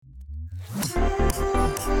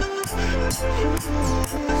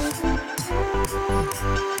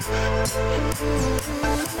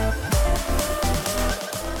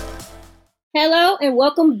Hello and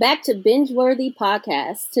welcome back to Bingeworthy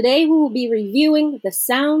Podcast. Today we will be reviewing The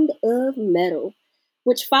Sound of Metal,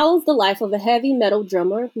 which follows the life of a heavy metal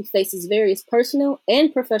drummer who faces various personal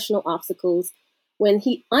and professional obstacles when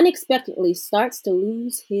he unexpectedly starts to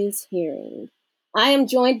lose his hearing. I am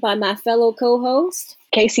joined by my fellow co-host,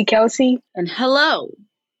 Casey Kelsey. And hello,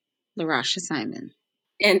 LaRasha Simon.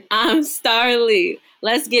 And I'm Starlee.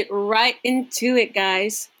 Let's get right into it,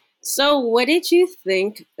 guys. So, what did you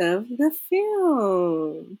think of the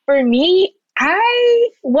film? For me, I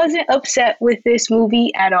wasn't upset with this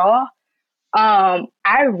movie at all.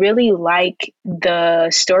 I really like the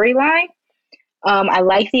storyline. I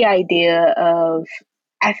like the idea of,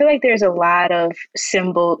 I feel like there's a lot of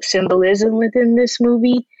symbolism within this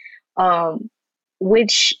movie,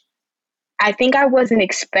 which I think I wasn't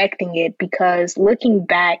expecting it because looking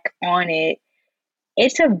back on it,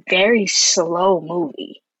 it's a very slow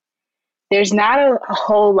movie. There's not a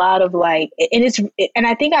whole lot of and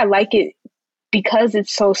I think I like it because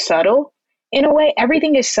it's so subtle in a way.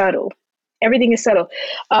 Everything is subtle.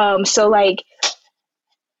 So like,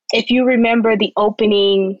 if you remember the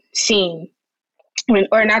opening scene,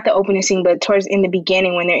 or not the opening scene, but towards in the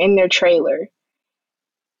beginning when they're in their trailer,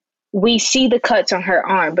 we see the cuts on her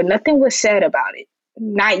arm, but nothing was said about it.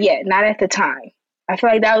 Not yet, not at the time. I feel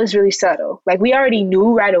like that was really subtle. Like we already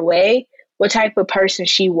knew right away what type of person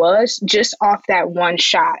she was just off that one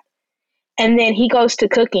shot. And then he goes to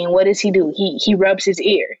cooking. What does he do? He rubs his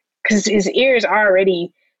ear because his ear is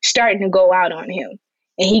already starting to go out on him.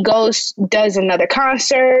 And he does another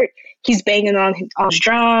concert. He's banging on his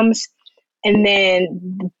drums. And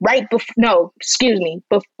then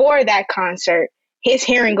before that concert, his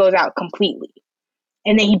hearing goes out completely.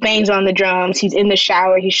 And then he bangs on the drums. He's in the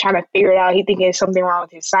shower. He's trying to figure it out. He thinks there's something wrong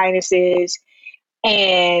with his sinuses.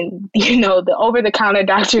 And, the over-the-counter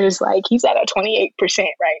doctor is like, he's at a 28%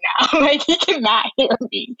 right now. Like, he cannot hear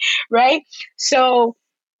me, right? So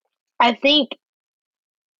I think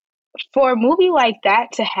for a movie like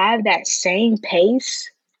that to have that same pace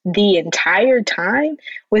the entire time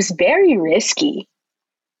was very risky.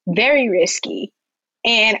 Very risky.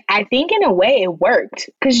 And I think in a way it worked.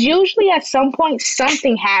 Because usually at some point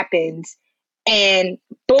something happens and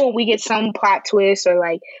boom, we get some plot twist or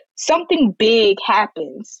like something big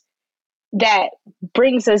happens that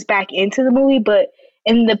brings us back into the movie,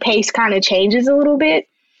 and the pace kind of changes a little bit.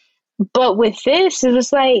 But with this, it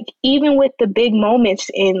was like, even with the big moments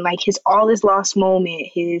in like his all is lost moment,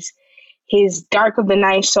 his dark of the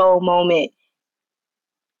night soul moment,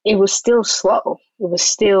 it was still slow. It was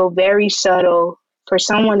still very subtle. For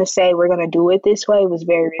someone to say we're going to do it this way was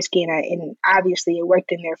very risky, and obviously it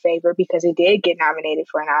worked in their favor because it did get nominated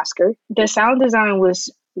for an Oscar. The sound design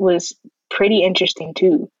was pretty interesting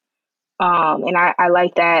too, and I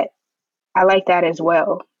like that. I like that as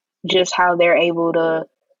well. Just how they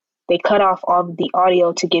cut off all of the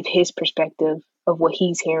audio to give his perspective of what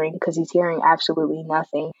he's hearing because he's hearing absolutely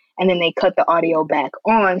nothing, and then they cut the audio back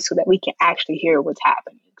on so that we can actually hear what's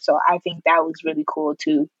happening. So I think that was really cool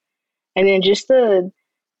too. And then just the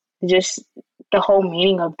whole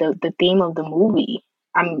meaning of the theme of the movie.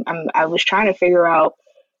 I was trying to figure out.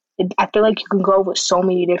 I feel like you can go with so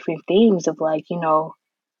many different themes of like,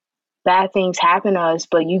 bad things happen to us,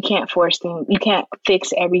 but you can't you can't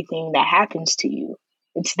fix everything that happens to you.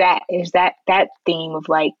 It's that theme of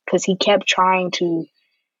like, because he kept trying to,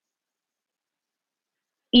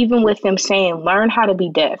 even with them saying, learn how to be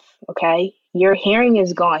deaf. Okay. Your hearing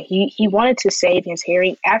is gone. He wanted to save his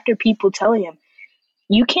hearing after people telling him,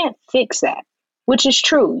 you can't fix that, which is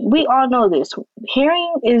true. We all know this.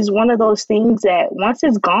 Hearing is one of those things that once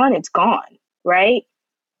it's gone, right?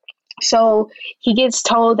 So he gets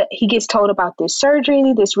told about this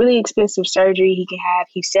surgery, this really expensive surgery he can have.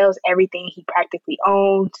 He sells everything he practically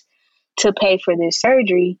owns to pay for this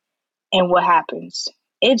surgery. And what happens?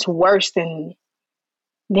 It's worse than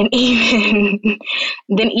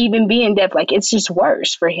even being deaf. Like, it's just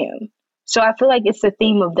worse for him. So I feel like it's the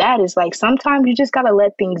theme of that is like, sometimes you just got to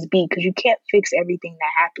let things be because you can't fix everything that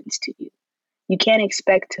happens to you. You can't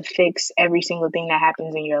expect to fix every single thing that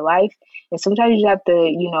happens in your life. And sometimes you have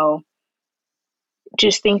to,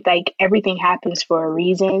 just think like everything happens for a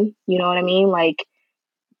reason. You know what I mean? Like,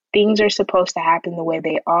 things are supposed to happen the way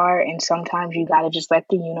they are. And sometimes you got to just let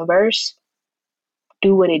the universe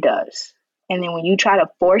do what it does. And then when you try to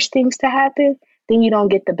force things to happen, then you don't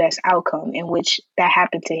get the best outcome, in which that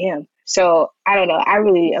happened to him. So I don't know. I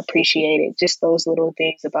really appreciated just those little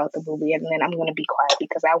things about the movie. And then I'm going to be quiet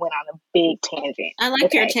because I went on a big tangent. I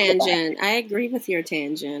like your tangent. I agree with your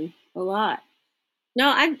tangent. a lot. No,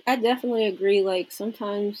 I definitely agree. Like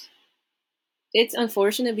sometimes it's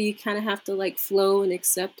unfortunate, but you kind of have to like flow and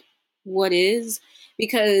accept what is.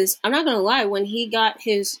 Because I'm not gonna lie, when he got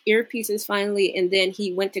his earpieces finally, and then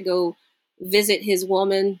he went to go visit his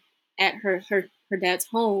woman at her dad's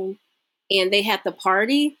home, and they had the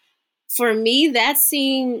party. For me, that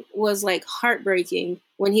scene was like heartbreaking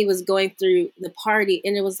when he was going through the party,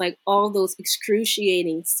 and it was like all those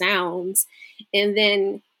excruciating sounds, and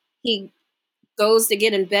then he goes to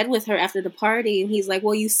get in bed with her after the party, and he's like,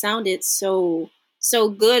 well, you sounded so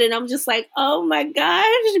good, and I'm just like, oh my gosh,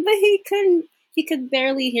 but he could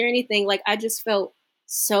barely hear anything. Like I just felt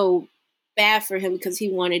so bad for him because he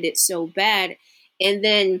wanted it so bad. And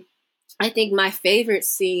then I think my favorite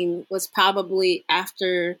scene was probably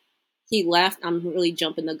after he left. I'm really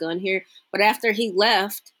jumping the gun here, but after he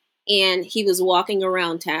left and he was walking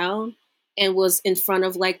around town and was in front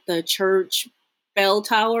of like the church bell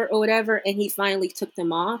tower or whatever, and he finally took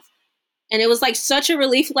them off. And it was like such a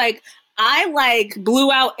relief. Like I like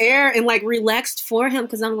blew out air and like relaxed for him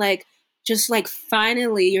because I'm like, just like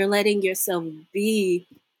finally you're letting yourself be.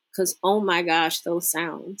 Because oh my gosh, those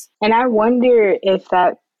sounds. And I wonder if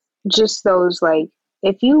that just those like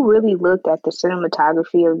if you really looked at the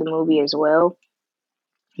cinematography of the movie as well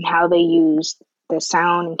and how they used the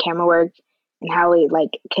sound and camera work and how it like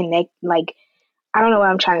connect like I don't know what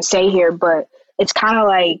I'm trying to say here, but it's kind of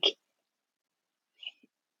like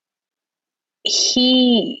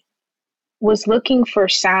he was looking for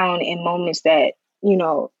sound in moments that, you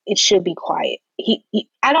know, it should be quiet.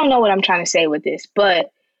 I don't know what I'm trying to say with this,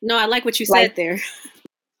 but No, I like what you like said there.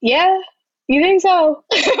 yeah, you think so?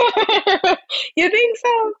 You think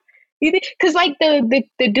so? You think because like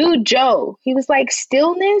the dude Joe, he was like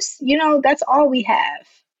stillness. You know, that's all we have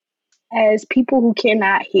as people who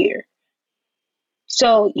cannot hear.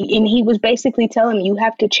 So, and he was basically telling me you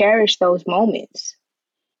have to cherish those moments.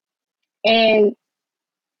 And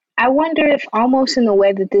I wonder if almost in the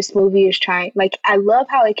way that this movie is trying, like I love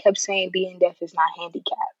how it kept saying being deaf is not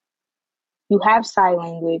handicapped. You have sign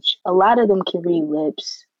language. A lot of them can read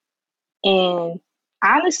lips. And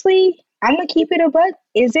honestly, I'm gonna keep it a buck.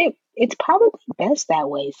 It's probably best that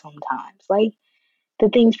way sometimes. Like the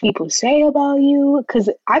things people say about you, because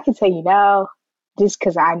I can tell you now, just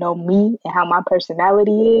because I know me and how my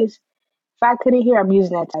personality is, if I couldn't hear, I'm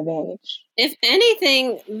using that to advantage. If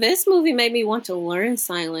anything, this movie made me want to learn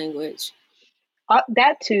sign language.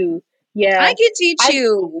 That too, I yeah. can teach I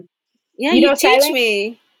you. Yeah, You you know teach silent.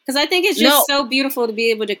 me. Because I think it's No. just so beautiful to be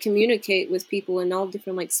able to communicate with people in all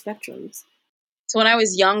different like spectrums. So when I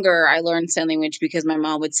was younger, I learned sign language because my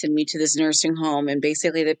mom would send me to this nursing home, and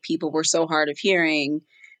basically the people were so hard of hearing,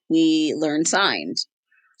 we learned signs.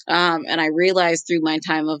 And I realized through my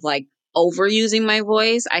time of like overusing my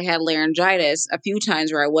voice, I had laryngitis a few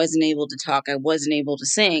times where I wasn't able to talk, I wasn't able to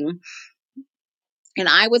sing. And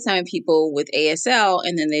I would find people with ASL,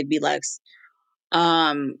 and then they'd be like,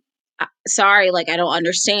 um, sorry, like I don't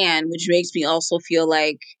understand, which makes me also feel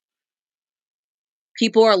like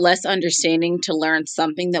people are less understanding to learn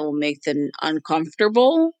something that will make them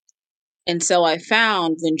uncomfortable. And so I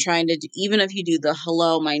found when trying to, even if you do the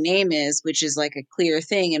hello, my name is, which is like a clear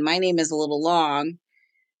thing, and my name is a little long,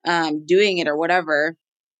 doing it or whatever,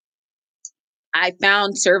 I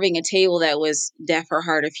found serving a table that was deaf or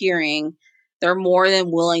hard of hearing, they're more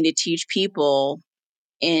than willing to teach people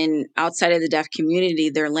in outside of the deaf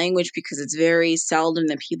community their language because it's very seldom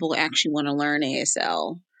that people actually want to learn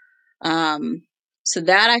ASL. Um, so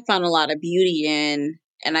that I found a lot of beauty in.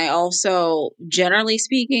 And I also, generally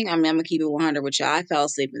speaking, I mean, I'm gonna keep it 100 with you. I fell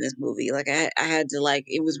asleep in this movie. Like I had to like,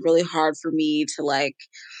 it was really hard for me to like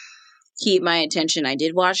keep my attention. I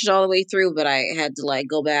did watch it all the way through, but I had to like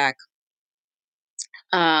go back.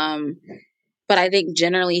 Um, but I think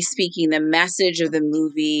generally speaking, the message of the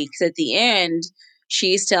movie, because at the end,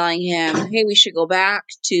 she's telling him, hey, we should go back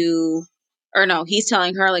to, or no, he's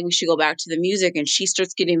telling her, like, we should go back to the music. And she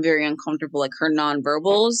starts getting very uncomfortable, like her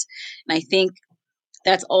nonverbals. And I think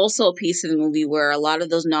that's also a piece of the movie where a lot of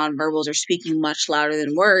those nonverbals are speaking much louder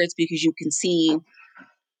than words because you can see,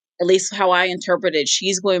 at least how I interpret it,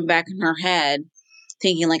 she's going back in her head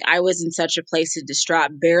thinking like I was in such a place of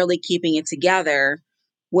distraught, barely keeping it together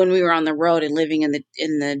when we were on the road and living in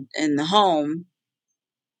the home.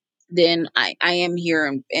 Then I am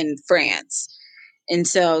here in France. And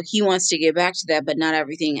so he wants to get back to that, but not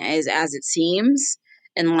everything is as it seems.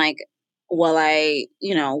 And like while I,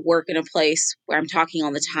 work in a place where I'm talking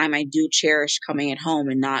all the time, I do cherish coming at home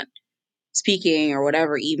and not speaking or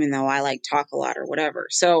whatever, even though I like talk a lot or whatever.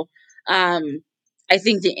 So um I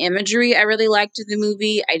think the imagery I really liked in the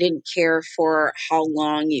movie. I didn't care for how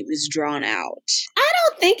long it was drawn out. I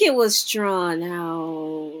don't think it was drawn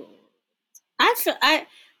out.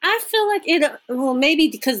 I feel like it. Well, maybe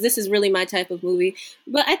because this is really my type of movie,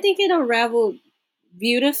 but I think it unraveled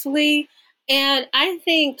beautifully, and I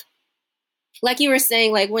think, like you were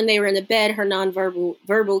saying, like when they were in the bed, her nonverbal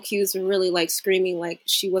verbal cues were really like screaming, like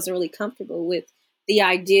she wasn't really comfortable with the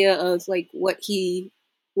idea of like what he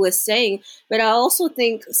was saying. But I also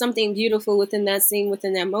think something beautiful within that scene,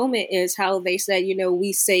 within that moment, is how they said, you know,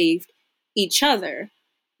 we saved each other.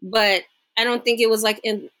 But I don't think it was like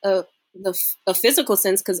in a physical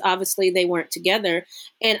sense, because obviously they weren't together.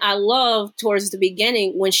 And I love towards the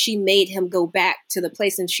beginning when she made him go back to the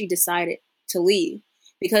place and she decided to leave,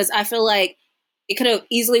 because I feel like it could have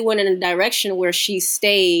easily went in a direction where she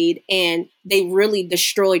stayed and they really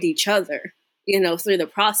destroyed each other, you know, through the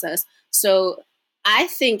process. So I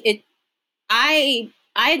think I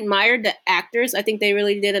admired the actors. I think they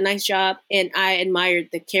really did a nice job, and I admired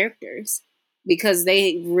the characters because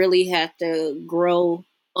they really had to grow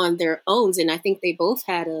on their own, and I think they both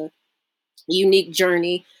had a unique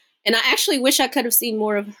journey. And I actually wish I could have seen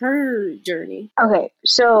more of her journey. Okay,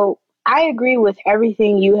 so I agree with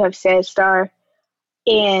everything you have said, Star.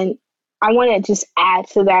 And I want to just add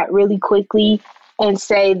to that really quickly and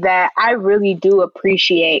say that I really do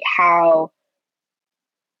appreciate how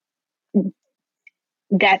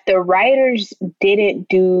that the writers didn't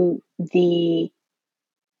do the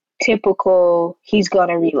typical he's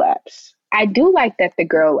gonna relapse. I do like that the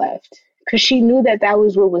girl left because she knew that that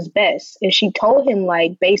was what was best, and she told him,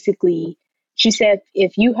 like, basically, she said,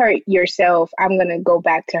 if you hurt yourself, I'm gonna go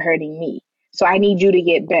back to hurting me, so I need you to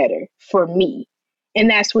get better for me. And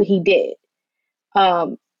that's what he did.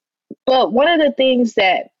 um but one of the things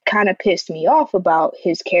that kind of pissed me off about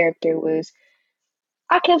his character was,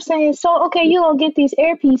 I kept saying, so okay, you gonna get these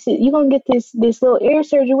air pieces, you gonna get this little ear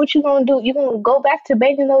surgery, what you gonna do? You gonna go back to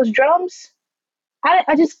banging those drums?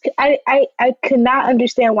 I could not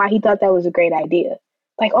understand why he thought that was a great idea.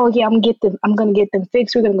 Like, oh yeah, I'm gonna get them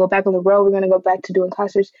fixed. We're gonna go back on the road. We're gonna go back to doing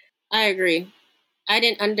concerts. I agree. I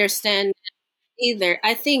didn't understand either.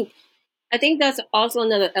 I think that's also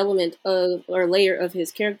another element of or layer of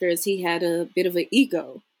his character is he had a bit of an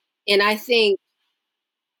ego. And I think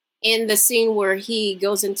in the scene where he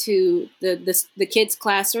goes into the kids'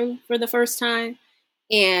 classroom for the first time,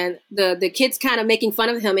 and the kids kind of making fun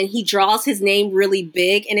of him, and he draws his name really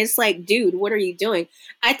big, and it's like, dude, what are you doing?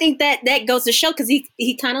 I think that goes to show, because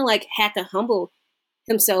he kind of like had to humble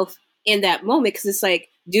himself in that moment, because it's like,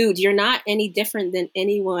 dude, you're not any different than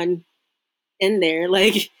anyone in there.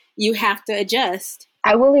 Like, you have to adjust.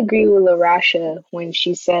 I will agree with LaRasha when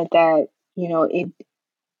she said that,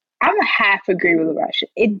 I'm a half agree with LaRasha.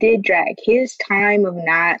 It did drag. His time of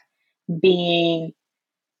being,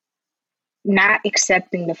 not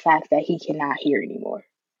accepting the fact that he cannot hear anymore.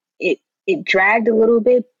 It dragged a little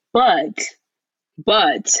bit, but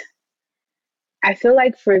I feel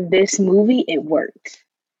like for this movie, it worked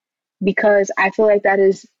because I feel like that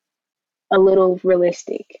is a little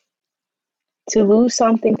realistic. To lose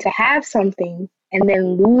something, to have something, and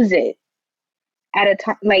then lose it at a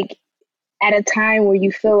time at a time where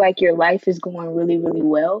you feel like your life is going really, really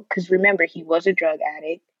well. Because remember, he was a drug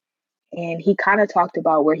addict, and he kind of talked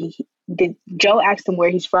about where he did. Joe asked him where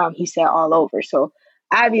he's from. He said all over. So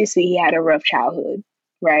obviously, he had a rough childhood,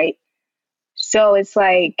 right? So it's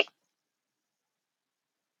like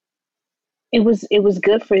it was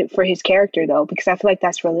good for his character though, because I feel like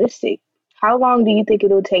that's realistic. How long do you think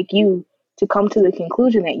it'll take you to come to the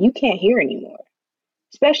conclusion that you can't hear anymore?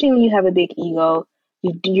 Especially when you have a big ego.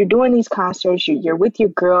 You're doing these concerts. You're with your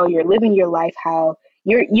girl. You're living your life how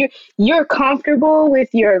you're comfortable with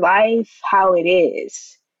your life how it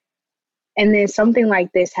is, and then something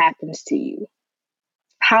like this happens to you.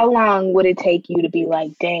 How long would it take you to be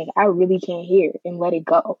like, dang, I really can't hear, and let it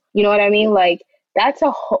go? You know what I mean? Like that's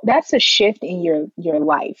a shift in your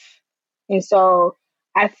life, and so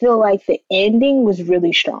I feel like the ending was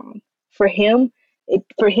really strong for him.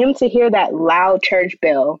 For him to hear that loud church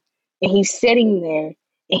bell, and he's sitting there,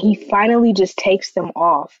 and he finally just takes them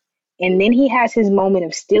off, and then he has his moment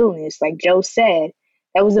of stillness, like Joe said.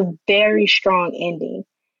 That was a very strong ending.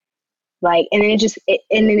 Like, and then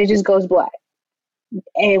it just goes black.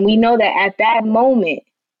 And we know that at that moment,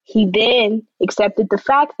 he then accepted the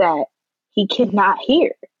fact that he could not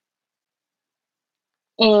hear.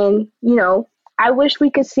 And, I wish we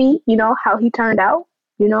could see, how he turned out.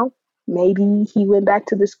 Maybe he went back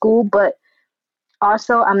to the school, but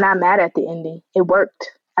also I'm not mad at the ending. It worked.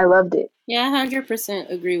 I loved it. Yeah, 100%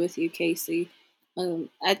 agree with you, Casey.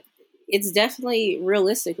 It's definitely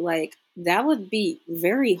realistic. Like, that would be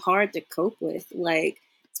very hard to cope with. Like,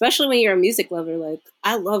 especially when you're a music lover. Like,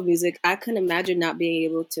 I love music. I couldn't imagine not being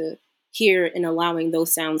able to hear and allowing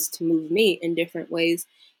those sounds to move me in different ways.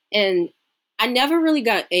 And I never really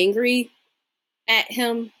got angry at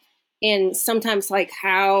him, and sometimes like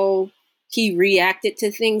how he reacted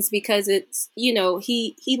to things, because it's,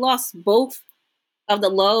 he lost both of the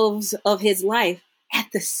loves of his life at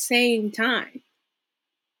the same time.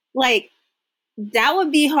 Like, that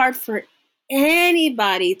would be hard for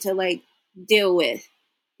anybody to like deal with.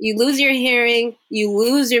 You lose your hearing, you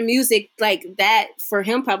lose your music, like that for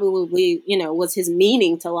him probably, was his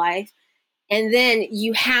meaning to life. And then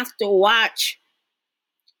you have to watch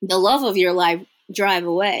the love of your life drive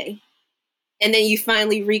away. And then you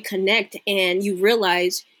finally reconnect and you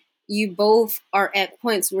realize you both are at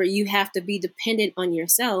points where you have to be dependent on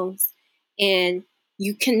yourselves, and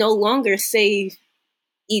you can no longer save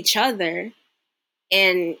each other.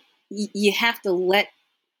 And you have to let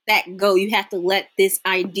that go. You have to let this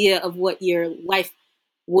idea of what your life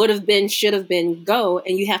would have been, should have been, go.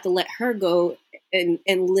 And you have to let her go and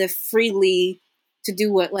live freely to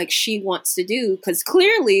do what like she wants to do. Because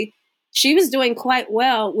clearly she was doing quite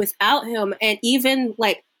well without him. And even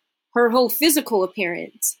like her whole physical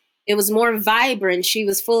appearance, it was more vibrant. She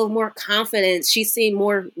was full of more confidence. She seemed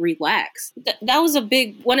more relaxed. That was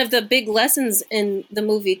one of the big lessons in the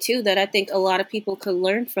movie too, that I think a lot of people could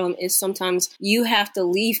learn from, is sometimes you have to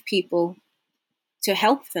leave people to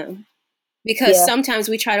help them. Because sometimes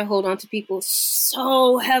we try to hold on to people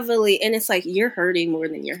so heavily, and it's like you're hurting more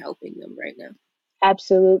than you're helping them right now.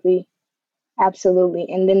 Absolutely. Absolutely.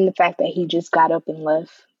 And then the fact that he just got up and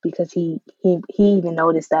left, because he even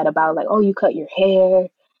noticed that about like, oh, you cut your hair.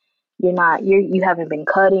 You haven't been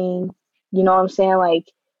cutting. You know what I'm saying?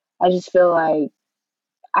 Like, I just feel like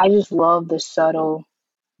I just love the subtle,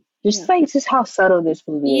 just how subtle this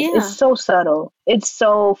movie is. It's so subtle. It's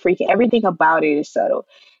so freaking, everything about it is subtle.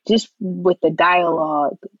 Just with the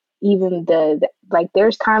dialogue, even like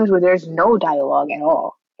there's times where there's no dialogue at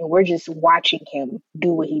all, and we're just watching him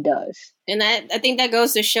do what he does. And I think that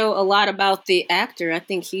goes to show a lot about the actor. I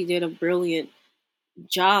think he did a brilliant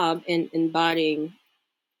job in embodying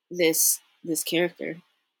this character.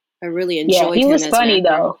 I really enjoyed him. He was funny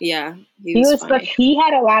though. Yeah, he was funny. He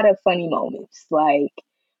had a lot of funny moments. Like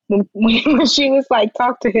when she was like,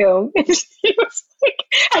 "Talk to him," and he was like,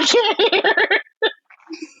 "I can't hear her."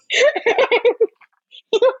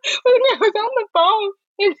 When I was on the phone,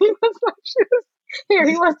 and he was like, "She was here.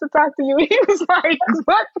 He wants to talk to you." He was like,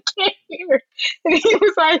 "What? I can't hear." And he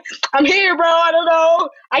was like, "I'm here, bro. I don't know.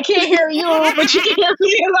 I can't hear you, but you can hear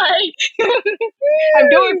me." Like, I'm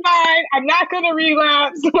doing fine. I'm not gonna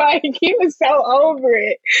relapse. Like, he was so over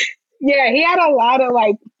it. Yeah, he had a lot of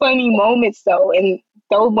like funny moments though, and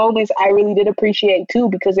those moments I really did appreciate too,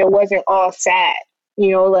 because it wasn't all sad.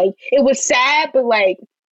 Like it was sad, but like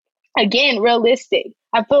again, realistic.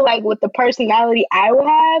 I feel like with the personality I would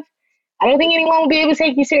have, I don't think anyone will be able to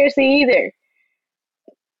take you seriously either.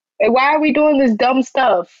 Like, why are we doing this dumb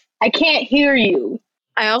stuff? I can't hear you.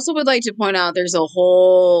 I also would like to point out there's a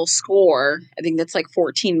whole score, I think that's like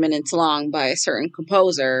 14 minutes long, by a certain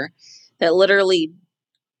composer that literally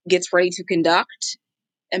gets ready to conduct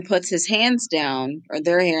and puts his hands down, or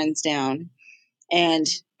their hands down, and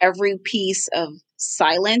every piece of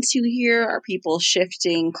silence you hear are people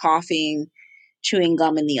shifting, coughing, chewing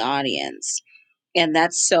gum in the audience. And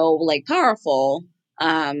that's so like powerful.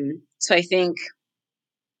 So I think,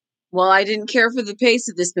 while I didn't care for the pace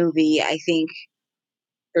of this movie, I think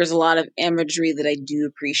there's a lot of imagery that I do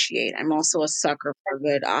appreciate. I'm also a sucker for a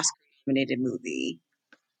good Oscar-nominated movie.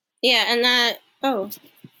 Yeah, and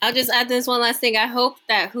I'll just add this one last thing. I hope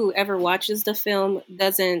that whoever watches the film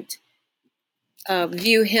doesn't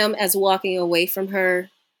view him as walking away from her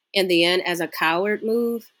in the end as a coward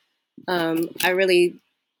move. I really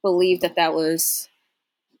believe that was,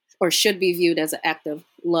 or should be viewed as, an act of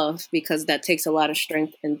love, because that takes a lot of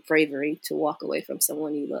strength and bravery to walk away from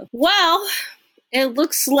someone you love. Well, it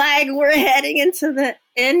looks like we're heading into the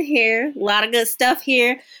end here. A lot of good stuff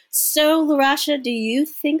here. So, Larasha, do you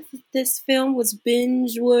think that this film was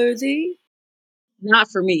binge-worthy? Not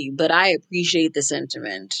for me, but I appreciate the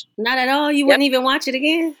sentiment. Not at all? You wouldn't even watch it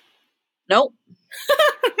again? Nope.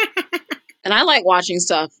 And I like watching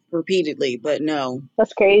stuff repeatedly, but no.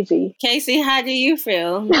 That's crazy. Casey, how do you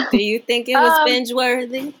feel? Do you think it was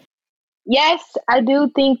binge-worthy? Yes, I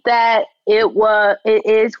do think that it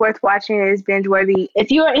is worth watching. It is binge-worthy. If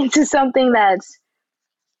you are into something that's,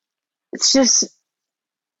 it's just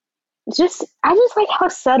I just like how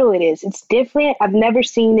subtle it is. It's different. I've never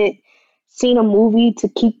seen a movie to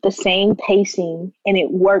keep the same pacing, and it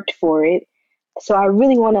worked for it. So I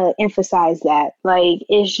really want to emphasize that. Like,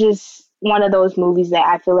 it's just one of those movies that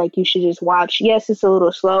I feel like you should just watch. Yes, it's a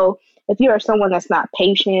little slow. If you are someone that's not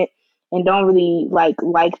patient and don't really like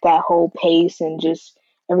that whole pace and just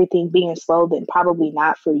everything being slow, then probably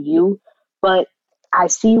not for you. But I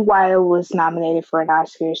see why it was nominated for an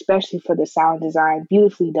Oscar, especially for the sound design.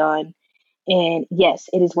 Beautifully done. And yes,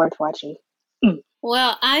 it is worth watching.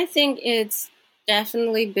 Well, I think it's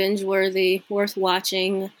definitely binge worthy, worth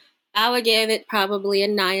watching. I would give it probably a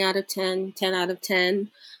 9 out of 10, 10 out of 10.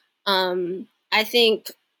 I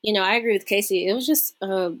think, I agree with Casey. It was just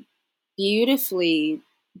a beautifully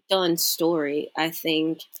done story, I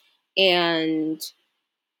think. And,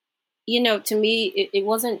 to me, it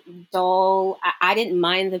wasn't dull. I didn't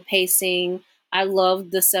mind the pacing. I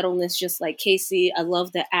loved the subtleness, just like Casey. I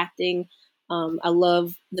loved the acting. I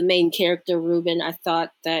love the main character, Ruben. I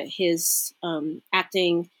thought that his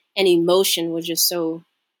acting and emotion was just so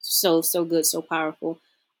good, so powerful.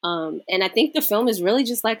 And I think the film is really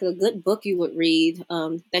just like a good book you would read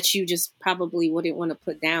that you just probably wouldn't want to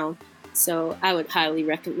put down. So I would highly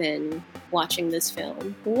recommend watching this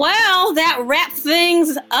film. Well, that wraps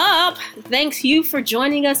things up. Thanks you for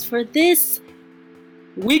joining us for this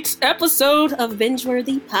week's episode of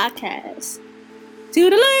Bingeworthy Podcast.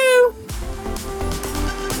 Toodaloo!